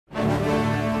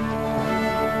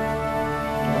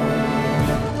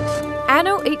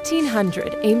Anno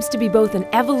 1800 aims to be both an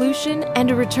evolution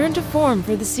and a return to form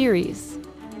for the series.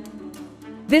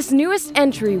 This newest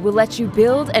entry will let you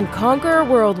build and conquer a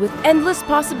world with endless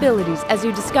possibilities as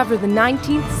you discover the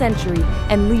 19th century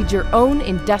and lead your own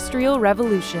industrial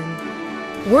revolution.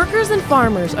 Workers and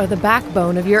farmers are the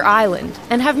backbone of your island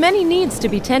and have many needs to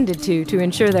be tended to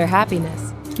ensure their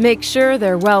happiness. Make sure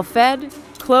they're well fed,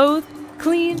 clothed,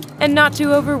 clean, and not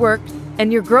too overworked,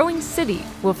 and your growing city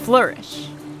will flourish.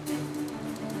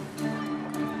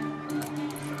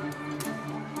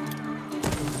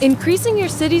 Increasing your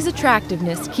city's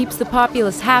attractiveness keeps the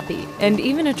populace happy and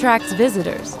even attracts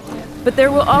visitors. But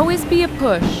there will always be a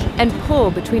push and pull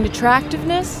between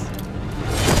attractiveness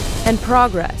and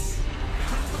progress.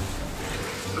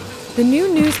 The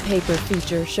new newspaper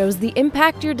feature shows the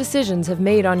impact your decisions have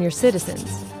made on your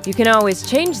citizens. You can always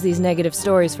change these negative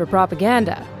stories for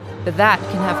propaganda, but that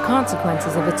can have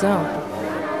consequences of its own.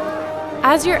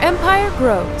 As your empire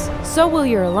grows, so will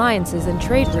your alliances and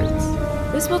trade routes.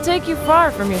 This will take you far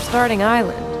from your starting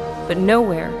island, but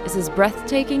nowhere is as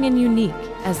breathtaking and unique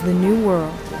as the New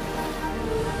World.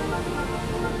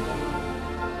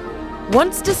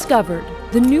 Once discovered,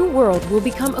 the New World will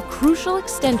become a crucial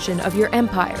extension of your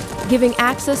empire, giving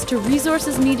access to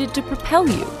resources needed to propel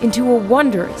you into a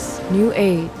wondrous new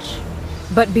age.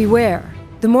 But beware,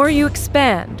 the more you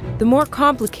expand, the more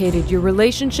complicated your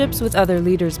relationships with other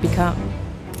leaders become.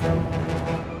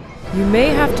 You may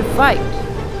have to fight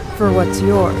for what's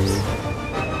yours.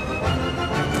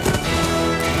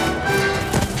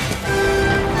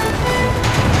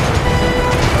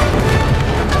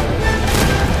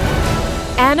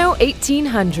 Anno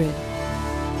 1800.